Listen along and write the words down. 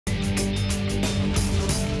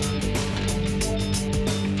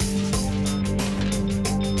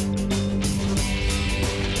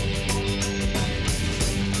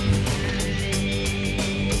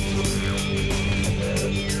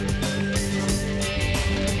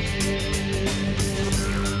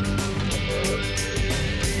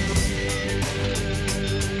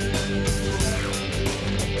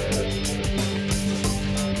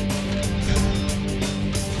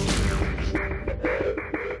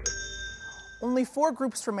only 4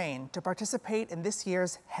 groups remain to participate in this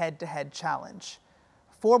year's head-to-head challenge.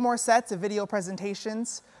 4 more sets of video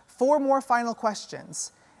presentations, 4 more final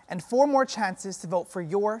questions, and 4 more chances to vote for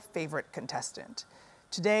your favorite contestant.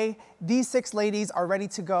 Today, these 6 ladies are ready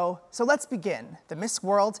to go, so let's begin the Miss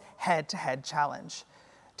World Head-to-Head Challenge.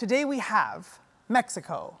 Today we have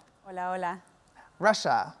Mexico. Hola, hola.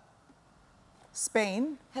 Russia.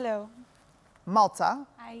 Spain. Hello. Malta.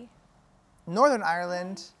 Hi. Northern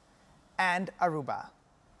Ireland. And Aruba.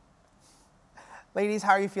 Ladies,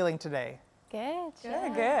 how are you feeling today? Good.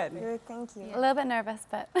 Good. Good, thank you. A little bit nervous,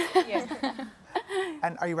 but Yeah.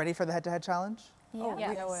 And are you ready for the head-to-head challenge?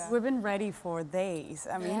 We've been ready for days.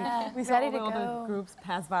 I mean, we saw Ready to all go. the groups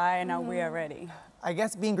pass by and now we are ready. I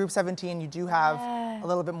guess being group 17, you do have a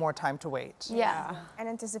little bit more time to wait. yeah. And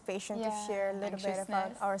anticipation to share a little bit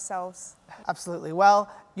about Anxiousness. ourselves. Absolutely. Well,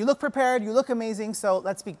 you look prepared, you look amazing, so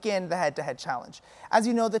let's begin the head-to-head challenge. As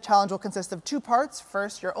you know, the challenge will consist of 2 parts.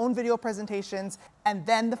 First, your own video presentations, and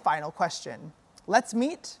then the final question. Let's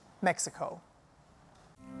meet Mexico.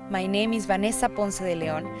 My name is Vanessa Ponce de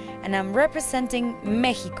Leon, and I'm representing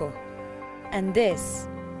Mexico. And this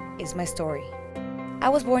is my story. I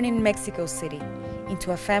was born in Mexico City,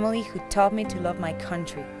 into a family who taught me to love my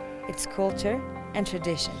country, its culture, and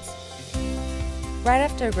traditions. Right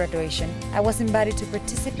after graduation, I was invited to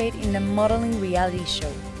participate in a modeling reality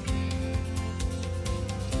show.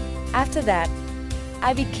 After that,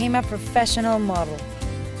 I became a professional model.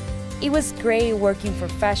 It was great working for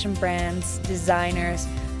fashion brands, designers,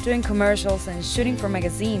 doing commercials and shooting for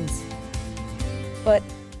magazines. But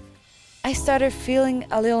I started feeling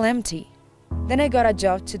a little empty. Then I got a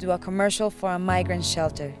job to do a commercial for a migrant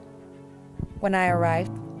shelter. When I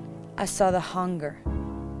arrived, I saw the hunger,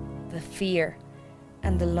 the fear,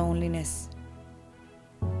 and the loneliness.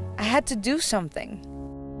 I had to do something.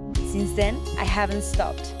 Since then, I haven't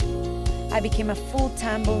stopped. I became a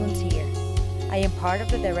full-time volunteer. I am part of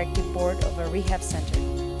the directive board of a rehab center.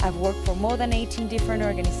 I've worked for more than 18 different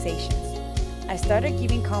organizations. I started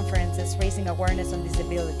giving conferences raising awareness on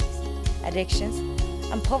disabilities, addictions,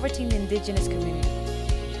 and poverty in the indigenous community.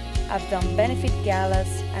 I've done benefit galas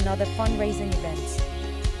and other fundraising events.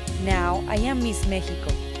 Now I am Miss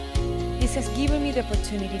Mexico. This has given me the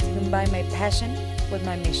opportunity to combine my passion with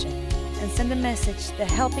my mission and send a message that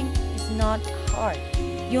helping is not hard.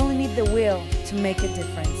 You only need the will to make a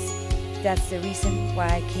difference. That's the reason why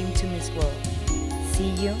I came to Miss World. See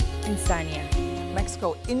you in Sanya.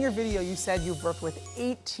 Mexico, in your video, you said you've worked with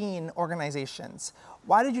 18 organizations.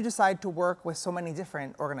 Why did you decide to work with so many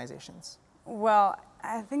different organizations? Well,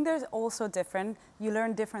 I think there's also you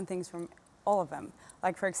learn different things from all of them.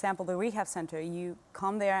 Like, for example, the rehab center, you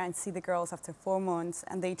come there and see the girls after 4 months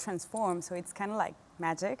and they transform, so it's kind of like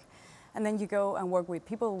magic. And then you go and work with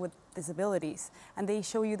people with disabilities and they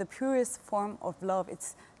show you the purest form of love.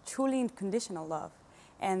 It's truly unconditional love.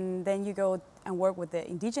 And then you go and work with the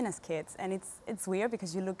indigenous kids, and it's weird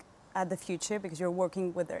because you look at the future because you're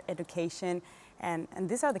working with their education, and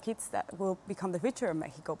these are the kids that will become the future of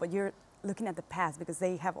Mexico, but you're looking at the past because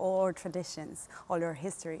they have all our traditions, all our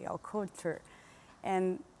history, our culture.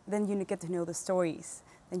 And then you get to know the stories,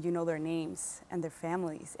 then you know their names and their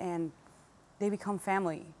families, and they become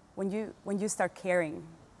family. When you start caring,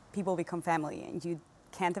 people become family, and you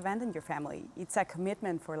can't abandon your family. It's a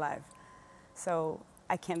commitment for life. So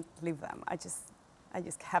I can't leave them. I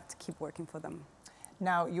just have to keep working for them.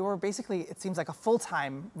 Now, you're basically, it seems like a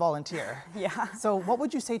full-time volunteer. Yeah. So what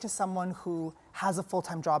would you say to someone who has a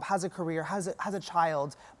full-time job, has a career, has a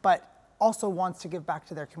child, but also wants to give back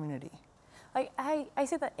to their community? Like, I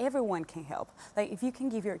say that everyone can help. Like, if you can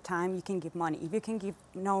give your time, you can give money. If you can give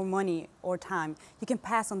no money or time, you can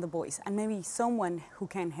pass on the voice, and maybe someone who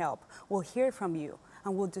can help will hear from you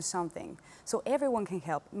and will do something. So everyone can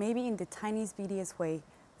help, maybe in the tiniest, bittiest way,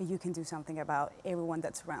 but you can do something about everyone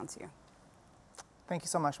that surrounds you. Thank you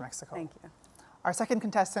so much, Mexico. Thank you. Our second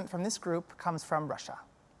contestant from this group comes from Russia.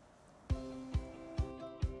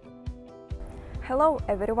 Hello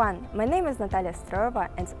everyone, my name is Natalia Stroeva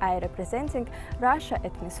and I am representing Russia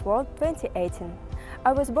at Miss World 2018.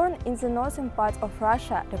 I was born in the northern part of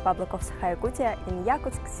Russia, Republic of Sakha-Yakutia, in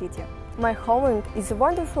Yakutsk City. My homeland is a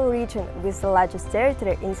wonderful region with the largest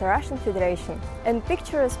territory in the Russian Federation and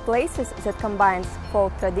picturesque places that combines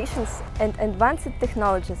folk traditions and advanced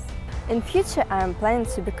technologies. In future, I am planning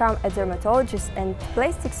to become a dermatologist and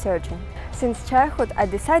plastic surgeon. Since childhood, I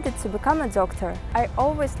decided to become a doctor. I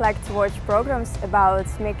always liked to watch programs about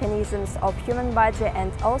mechanisms of human body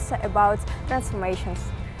and also about transformations.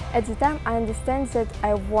 At the time, I understand that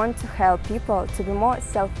I want to help people to be more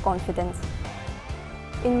self-confident.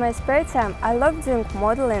 In my spare time, I love doing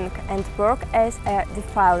modeling and work as a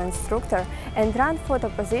DeFile instructor and run photo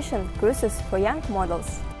position courses for young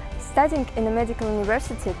models. Studying in a medical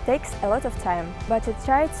university takes a lot of time, but I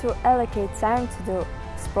try to allocate time to do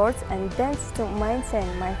sports and dance to maintain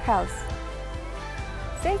my health.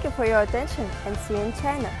 Thank you for your attention and see you in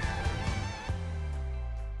China.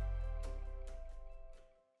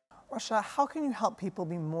 Russia, how can you help people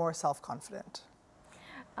be more self-confident?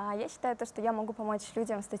 Я считаю, что я могу помочь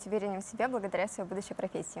людям стать увереннее в себе благодаря своей будущей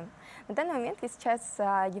профессии. На данный момент я сейчас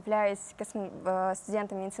являюсь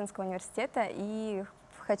студентом медицинского университета и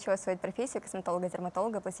хочу освоить профессию косметолога,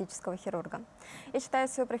 дерматолога, пластического хирурга. Я считаю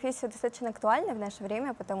свою профессию достаточно актуальной в наше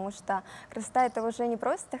время, потому что красота — это уже не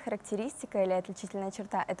просто характеристика или отличительная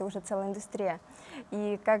черта, это уже целая индустрия.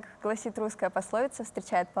 И, как гласит русская пословица,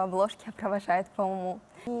 встречают по обложке, а провожают по уму.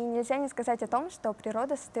 И нельзя не сказать о том, что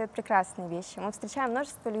природа создает прекрасные вещи. Мы встречаем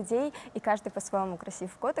множество людей, и каждый по-своему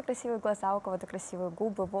красив. У кого-то красивые глаза, у кого-то красивые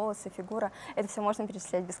губы, волосы, фигура. Это все можно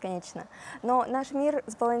перечислять бесконечно. Но наш мир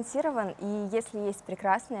сбалансирован, и если есть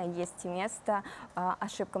прекрасное, есть и место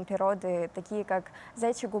ошибкам природы, такие как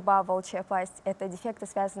зайчья губа, волчья пасть. Это дефекты,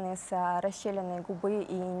 связанные с расщелиной губы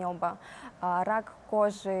и неба, рак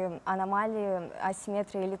кожи, аномалии,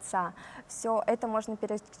 асимметрии лица. Все это можно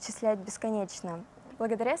перечислять бесконечно.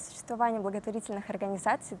 Благодаря существованию благотворительных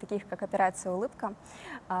организаций, таких как «Операция Улыбка»,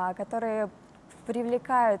 которые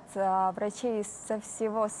привлекают врачей со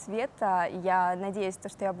всего света, я надеюсь,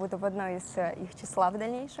 что я буду в одной из их числа в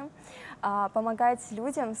дальнейшем, помогать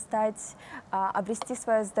людям обрести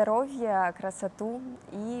свое здоровье, красоту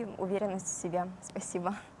и уверенность в себе.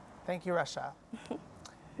 Спасибо. Thank you, Russia.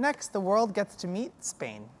 Next, the world gets to meet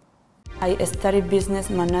Spain. I studied business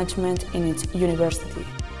management in its university.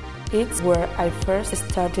 It's where I first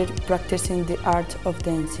started practicing the art of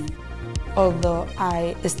dancing. Although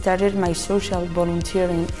I started my social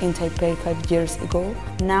volunteering in Taipei 5 years ago,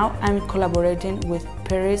 now I'm collaborating with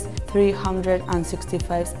Paris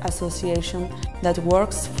 365 Association that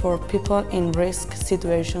works for people in risk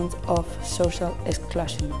situations of social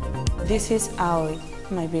exclusion. This is Aoi,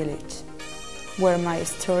 my village, where my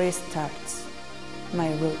story starts,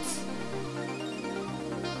 my roots.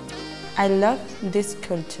 I love this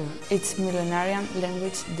culture, its millenarian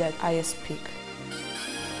language that I speak.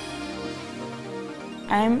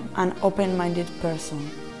 I'm an open-minded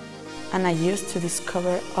person, and I used to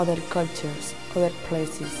discover other cultures, other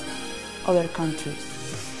places, other countries.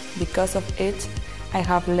 Because of it, I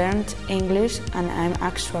have learned English and I'm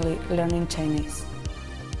actually learning Chinese.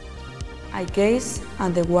 I gaze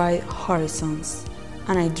at the wide horizons,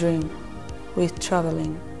 and I dream with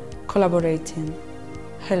traveling, collaborating,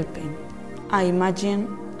 helping. I imagine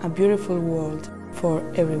a beautiful world for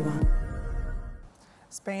everyone.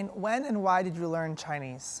 Spain, when and why did you learn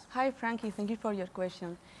Chinese? Hi Frankie, thank you for your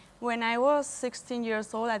question. When I was 16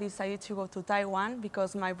 years old, I decided to go to Taiwan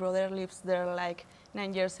because my brother lives there like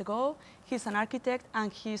 9 years ago. He's an architect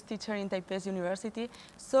and he's teacher in Taipei's university.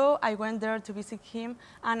 So I went there to visit him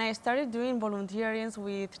and I started doing volunteering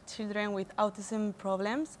with children with autism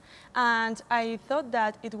problems. And I thought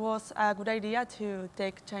that it was a good idea to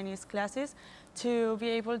take Chinese classes to be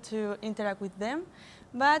able to interact with them.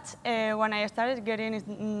 But when I started getting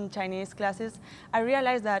in Chinese classes, I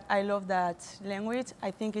realized that I love that language.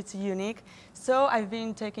 I think it's unique. So I've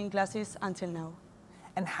been taking classes until now.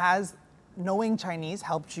 And has knowing Chinese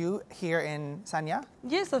helped you here in Sanya?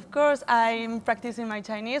 Yes, of course. I'm practicing my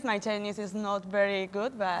Chinese. My Chinese is not very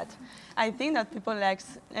good, but I think that people like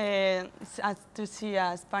to see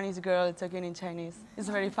a Spanish girl talking in Chinese. It's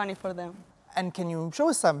very funny for them. And can you show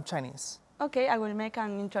us some Chinese? Okay, I will make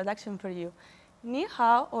an introduction for you. 你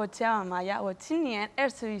好，我叫玛雅，我今年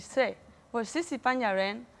21岁，我是西班牙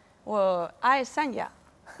人，我爱三亚。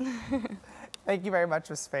Thank you very much,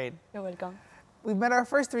 Ms. Spade. You're welcome. We've met our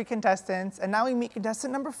first 3 contestants, and now we meet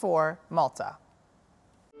contestant number 4, Malta.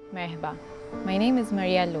 Merhaba. My name is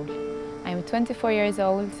Maria Lul. I am 24 years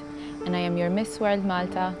old, and I am your Miss World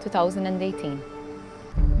Malta 2018.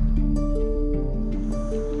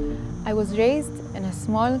 I was raised in a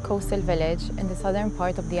small coastal village in the southern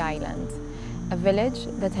part of the island. A village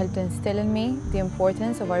that helped instill in me the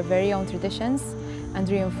importance of our very own traditions and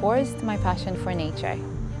reinforced my passion for nature,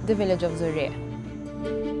 the village of Zurriya.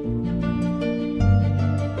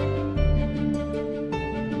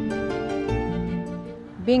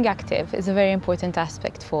 Being active is a very important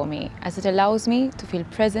aspect for me, as it allows me to feel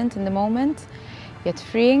present in the moment, yet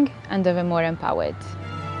freeing and ever more empowered.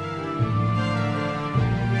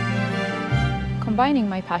 Combining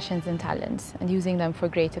my passions and talents and using them for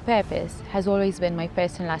greater purpose has always been my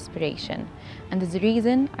personal aspiration, and is the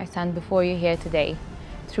reason I stand before you here today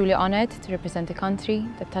truly honored to represent a country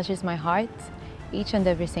that touches my heart each and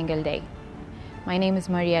every single day. My name is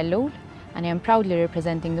Maria Loul, and I am proudly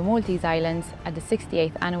representing the Maltese Islands at the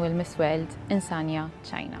 68th Annual Miss World in Sanya,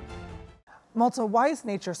 China. Malta, why is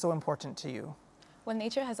nature so important to you? Well,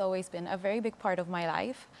 nature has always been a very big part of my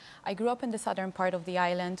life. I grew up in the southern part of the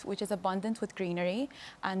island, which is abundant with greenery,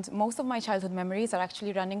 and most of my childhood memories are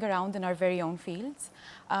actually running around in our very own fields.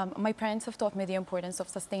 My parents have taught me the importance of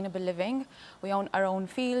sustainable living. We own our own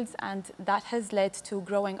fields, and that has led to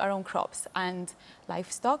growing our own crops and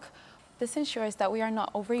livestock. This ensures that we are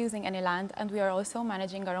not overusing any land, and we are also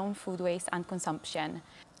managing our own food waste and consumption.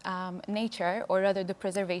 Nature, or rather the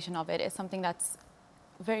preservation of it, is something that's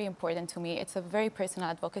very important to me. It's a very personal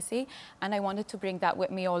advocacy, and I wanted to bring that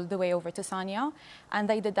with me all the way over to Sanya,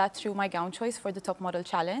 and I did that through my gown choice for the Top Model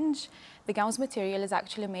Challenge. The gown's material is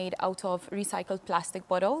actually made out of recycled plastic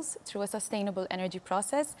bottles through a sustainable energy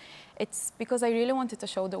process. It's because I really wanted to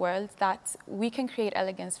show the world that we can create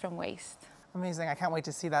elegance from waste. Amazing, I can't wait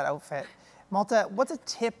to see that outfit. Malta, what's a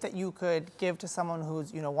tip that you could give to someone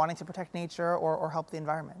who's wanting to protect nature or help the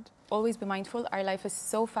environment? Always be mindful. Our life is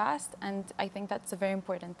so fast, and I think that's a very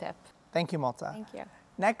important tip. Thank you, Malta. Thank you.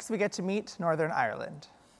 Next, we get to meet Northern Ireland.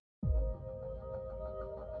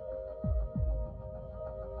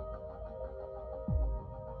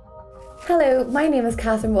 Hello, my name is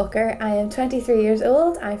Catherine Walker. I am 23 years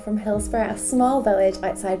old. I'm from Hillsborough, a small village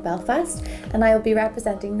outside Belfast, and I will be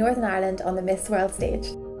representing Northern Ireland on the Miss World stage.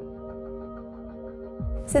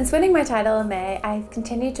 Since winning my title in May, I've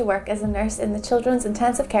continued to work as a nurse in the Children's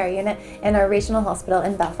Intensive Care Unit in our regional hospital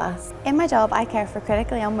in Belfast. In my job, I care for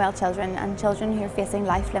critically unwell children and children who are facing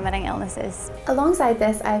life-limiting illnesses. Alongside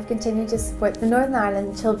this, I've continued to support the Northern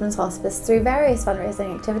Ireland Children's Hospice through various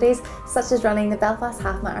fundraising activities, such as running the Belfast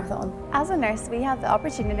Half Marathon. As a nurse, we have the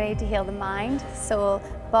opportunity to heal the mind, soul,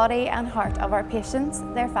 body and heart of our patients,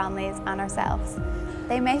 their families and ourselves.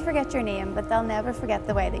 They may forget your name, but they'll never forget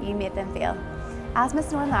the way that you made them feel. As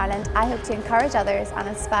Miss Northern Ireland, I hope to encourage others and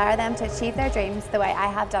inspire them to achieve their dreams the way I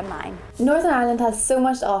have done mine. Northern Ireland has so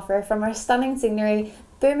much to offer, from our stunning scenery,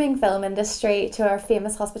 booming film industry to our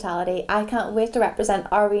famous hospitality. I can't wait to represent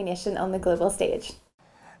our wee nation on the global stage.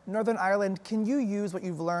 Northern Ireland, can you use what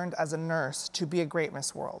you've learned as a nurse to be a great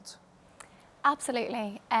Miss World?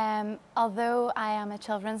 Absolutely. Although I am a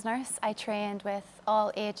children's nurse, I trained with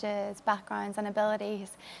all ages, backgrounds and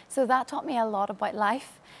abilities. So that taught me a lot about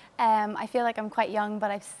life. I feel like I'm quite young,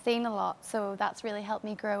 but I've seen a lot, so that's really helped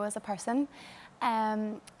me grow as a person.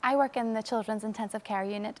 I work in the Children's Intensive Care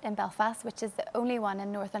Unit in Belfast, which is the only one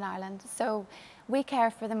in Northern Ireland. So we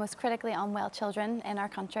care for the most critically unwell children in our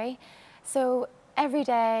country. So every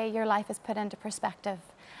day your life is put into perspective.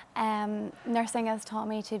 Nursing has taught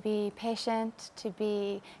me to be patient, to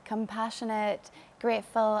be compassionate,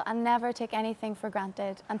 grateful and never take anything for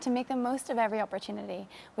granted, and to make the most of every opportunity,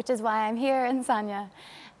 which is why I'm here in Sanya.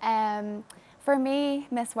 For me,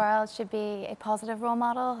 Miss World should be a positive role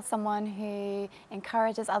model, someone who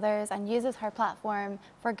encourages others and uses her platform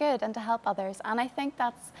for good and to help others. And I think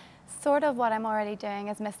that's sort of what I'm already doing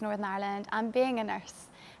as Miss Northern Ireland. I'm being a nurse.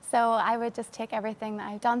 So I would just take everything that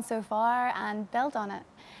I've done so far and build on it.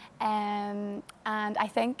 And I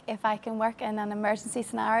think if I can work in an emergency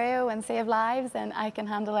scenario and save lives, then I can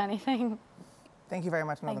handle anything. Thank you very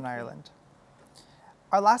much, Northern Ireland.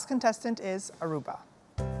 Our last contestant is Aruba.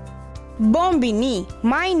 Bombini,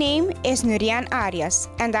 my name is Nurian Arias,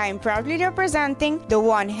 and I am proudly representing the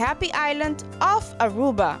one happy island of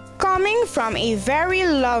Aruba. Coming from a very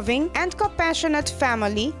loving and compassionate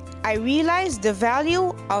family, I realized the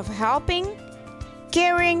value of helping,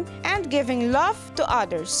 caring, and giving love to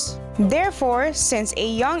others. Therefore, since a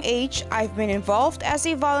young age, I've been involved as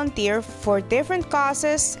a volunteer for different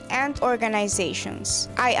causes and organizations.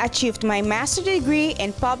 I achieved my master's degree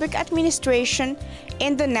in public administration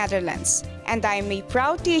in the Netherlands, and I am a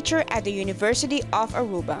proud teacher at the University of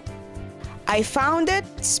Aruba. I founded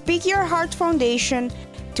Speak Your Heart Foundation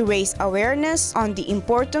to raise awareness on the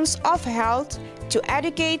importance of health, to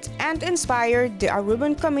educate and inspire the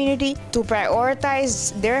Aruban community to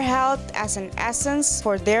prioritize their health as an essence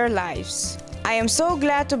for their lives. I am so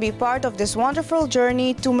glad to be part of this wonderful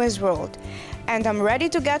journey to Miss World, and I'm ready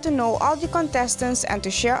to get to know all the contestants and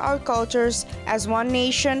to share our cultures as one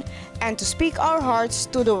nation and to speak our hearts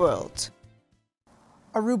to the world.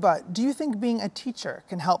 Aruba, do you think being a teacher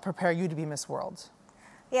can help prepare you to be Miss World?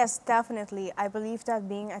 Yes, definitely. I believe that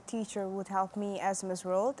being a teacher would help me as Miss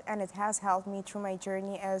World, and it has helped me through my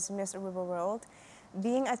journey as Miss Aruba World.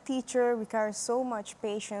 Being a teacher requires so much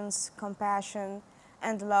patience, compassion,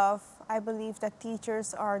 and love. I believe that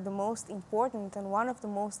teachers are the most important and one of the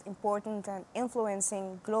most important and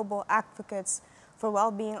influencing global advocates for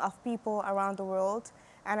well-being of people around the world,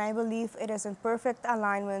 and I believe it is in perfect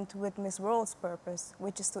alignment with Miss World's purpose,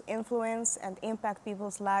 which is to influence and impact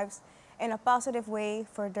people's lives in a positive way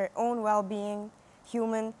for their own well-being,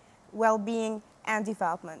 human well-being, and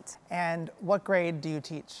development. And what grade do you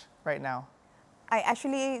teach right now? I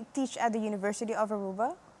actually teach at the University of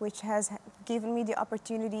Aruba, which has given me the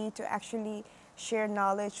opportunity to actually share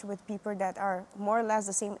knowledge with people that are more or less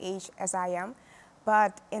the same age as I am.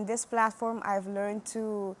 But in this platform, I've learned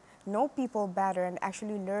to know people better and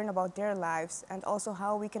actually learn about their lives, and also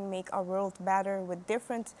how we can make our world better with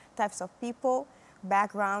different types of people,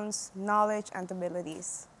 backgrounds, knowledge, and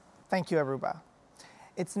abilities. Thank you, Aruba.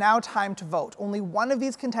 It's now time to vote. Only one of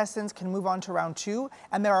these contestants can move on to round 2,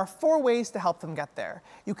 and there are 4 ways to help them get there.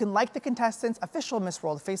 You can like the contestants' official Miss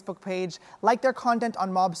World Facebook page, like their content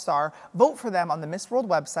on MobStar, vote for them on the Miss World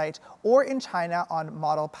website, or in China on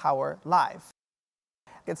Model Power Live.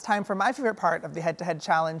 It's time for my favorite part of the head-to-head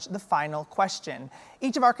challenge, the final question.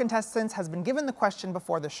 Each of our contestants has been given the question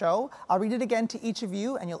before the show. I'll read it again to each of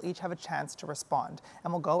you, and you'll each have a chance to respond.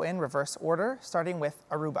 And we'll go in reverse order, starting with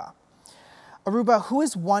Aruba. Aruba, who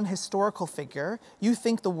is one historical figure you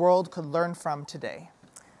think the world could learn from today?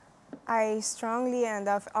 I strongly and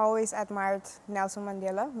I've always admired Nelson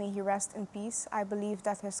Mandela. May he rest in peace. I believe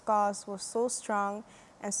that his cause was so strong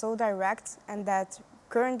and so direct, and that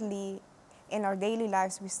currently in our daily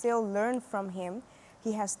lives we still learn from him.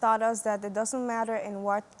 He has taught us that it doesn't matter in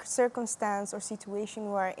what circumstance or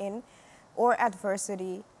situation we are in, or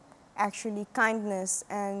adversity, actually kindness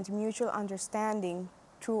and mutual understanding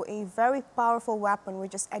through a very powerful weapon,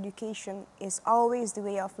 which is education, is always the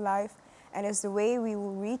way of life, and is the way we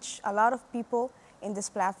will reach a lot of people in this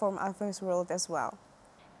platform of Miss World as well.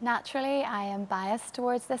 Naturally, I am biased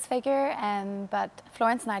towards this figure, but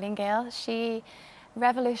Florence Nightingale, she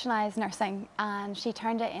revolutionized nursing and she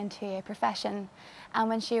turned it into a profession. And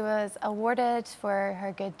when she was awarded for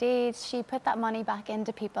her good deeds, she put that money back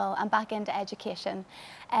into people and back into education.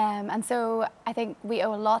 And so I think we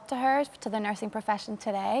owe a lot to her, to the nursing profession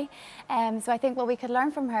today. So I think what we could learn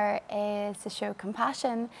from her is to show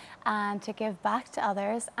compassion and to give back to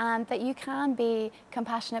others, and that you can be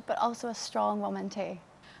compassionate but also a strong woman too.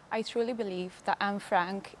 I truly believe that Anne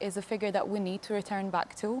Frank is a figure that we need to return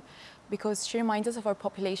back to, because she reminds us of our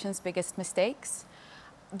population's biggest mistakes.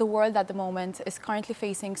 The world at the moment is currently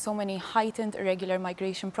facing so many heightened irregular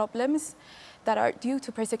migration problems that are due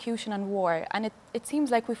to persecution and war. And it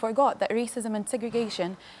seems like we forgot that racism and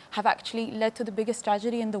segregation have actually led to the biggest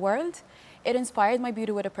tragedy in the world. It inspired my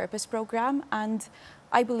Beauty with a Purpose program, and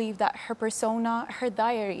I believe that her persona, her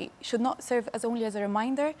diary, should not serve as only as a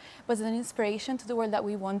reminder, but as an inspiration to the world that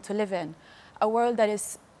we want to live in. A world that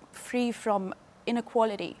is free from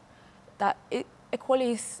inequality, that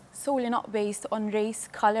equality is solely not based on race,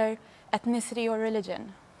 color, ethnicity, or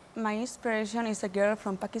religion. My inspiration is a girl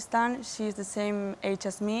from Pakistan. She is the same age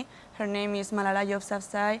as me. Her name is Malala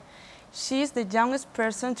Yousafzai. She is the youngest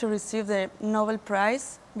person to receive the Nobel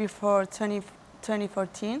Prize before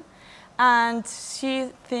 2014. And she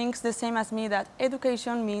thinks the same as me, that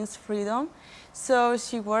education means freedom. So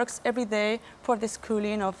she works every day for the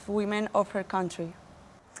schooling of women of her country.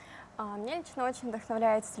 Меня лично очень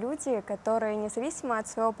вдохновляют люди, которые независимо от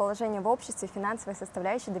своего положения в обществе, финансовой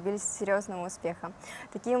составляющей, добились серьезного успеха.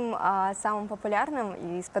 Таким самым популярным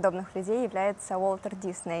из подобных людей является Уолтер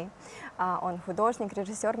Дисней. Он художник,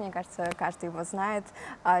 режиссер, мне кажется, каждый его знает.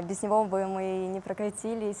 Без него бы мы не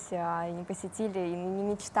прокатились, не посетили и не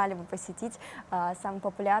мечтали бы посетить самый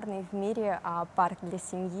популярный в мире парк для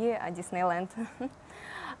семьи Диснейленд.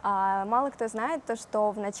 Мало кто знает то, что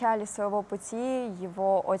в начале своего пути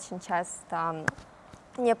его очень часто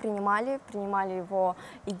не принимали его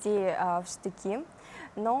идеи в штыки,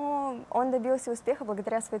 но он добился успеха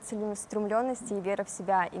благодаря своей целеустремленности и вере в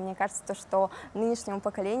себя. И мне кажется, то, что нынешнему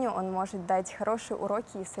поколению он может дать хорошие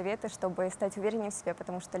уроки и советы, чтобы стать увереннее в себе,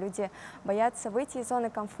 потому что люди боятся выйти из зоны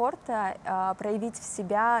комфорта, проявить в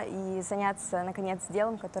себя и заняться, наконец,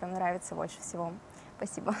 делом, которое нравится больше всего.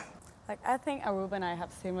 Спасибо. I think Aruba and I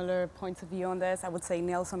have similar points of view on this. I would say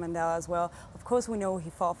Nelson Mandela as well. Of course, we know he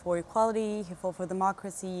fought for equality, he fought for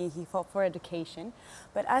democracy, he fought for education.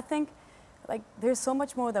 But I think there's so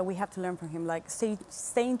much more that we have to learn from him,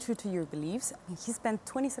 staying true to your beliefs. He spent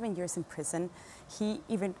 27 years in prison. He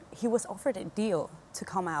was offered a deal to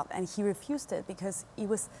come out, and he refused it because it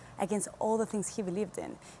was against all the things he believed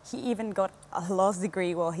in. He even got a law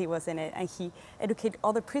degree while he was in it, and he educated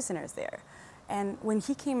other prisoners there. And when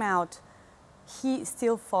he came out, he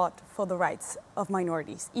still fought for the rights of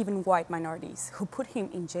minorities, even white minorities, who put him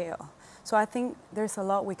in jail. So I think there's a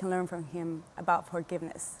lot we can learn from him about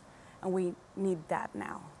forgiveness, and we need that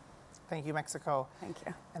now. Thank you, Mexico. Thank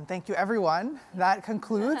you. And thank you, everyone. That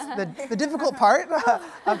concludes the difficult part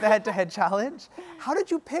of the head-to-head challenge. How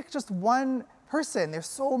did you pick just one person? There's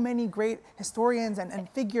so many great historians and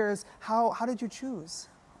figures. How did you choose?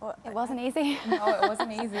 Well, it wasn't easy. No, it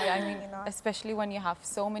wasn't easy. I mean, especially when you have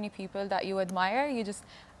so many people that you admire,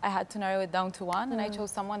 I had to narrow it down to one, and I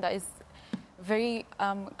chose someone that is very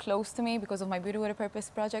close to me because of my Beauty with a Purpose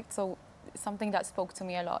project, so something that spoke to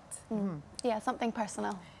me a lot. Yeah, something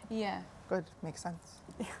personal. Yeah. Good, makes sense.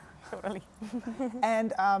 Yeah, totally.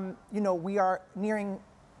 And, you know,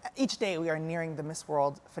 each day we are nearing the Miss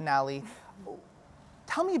World finale.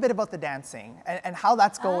 Tell me a bit about the dancing and how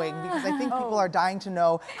that's going, because I think people are dying to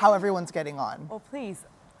know how everyone's getting on. Oh, please.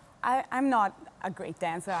 I'm not a great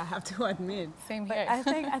dancer, I have to admit. Same but here.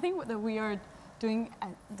 I think that we are doing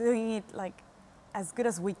it like as good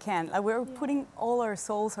as we can. Like we're putting all our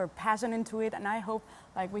souls, our passion into it, and I hope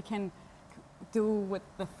like we can do with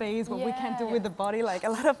the face what we can do with the body, like a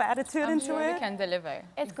lot of attitude I'm into sure it. we can deliver.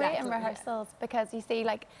 It's great in rehearsals because you see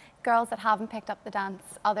like girls that haven't picked up the dance,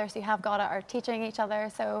 others who have got it are teaching each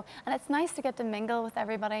other. So, and it's nice to get to mingle with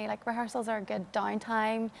everybody. Like rehearsals are a good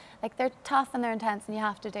downtime. Like they're tough and they're intense and you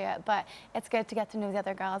have to do it, but it's good to get to know the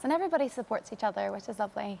other girls and everybody supports each other, which is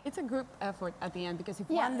lovely. It's a group effort at the end because if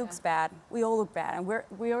one looks bad, we all look bad, and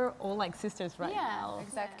we're all like sisters right now.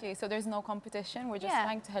 Exactly. So there's no competition. We're just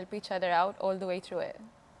trying to help each other out all the way through it.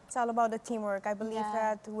 It's all about the teamwork. I believe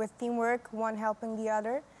that with teamwork, one helping the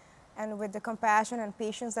other, and with the compassion and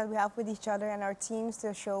patience that we have with each other and our teams,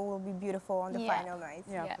 the show will be beautiful on the final night.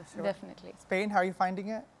 Yeah, for sure. Definitely. Spain, how are you finding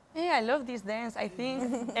it? Yeah, I love this dance. I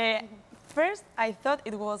think first I thought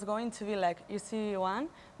it was going to be like you see one,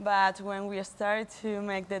 but when we started to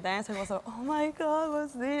make the dance, I was like, oh my God,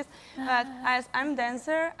 what's this? But as I'm a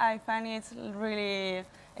dancer, I find it really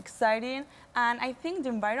exciting, and I think the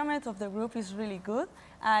environment of the group is really good.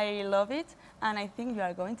 I love it, and I think you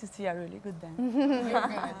are going to see a really good dance. You're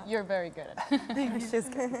good. You're very good at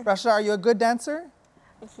it. Russia, are you a good dancer?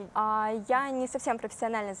 Я не совсем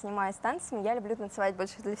профессионально занимаюсь танцами, я люблю танцевать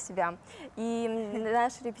больше для себя. И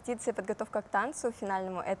наша репетиция, подготовка к танцу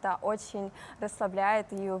финальному, это очень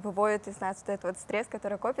расслабляет и выводит из нас вот этот вот стресс,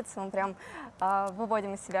 который копится, мы прям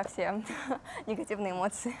выводим из себя все негативные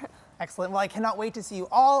эмоции. Excellent. Well, I cannot wait to see you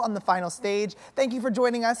all on the final stage. Thank you for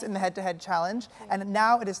joining us in the head-to-head challenge. And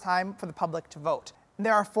now it is time for the public to vote.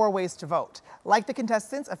 There are 4 ways to vote. Like the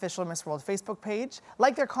contestants' official Miss World Facebook page,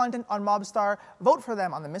 like their content on MobStar, vote for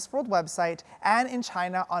them on the Miss World website, and in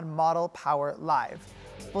China on Model Power Live.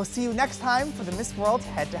 We'll see you next time for the Miss World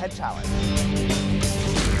Head-to-Head Challenge.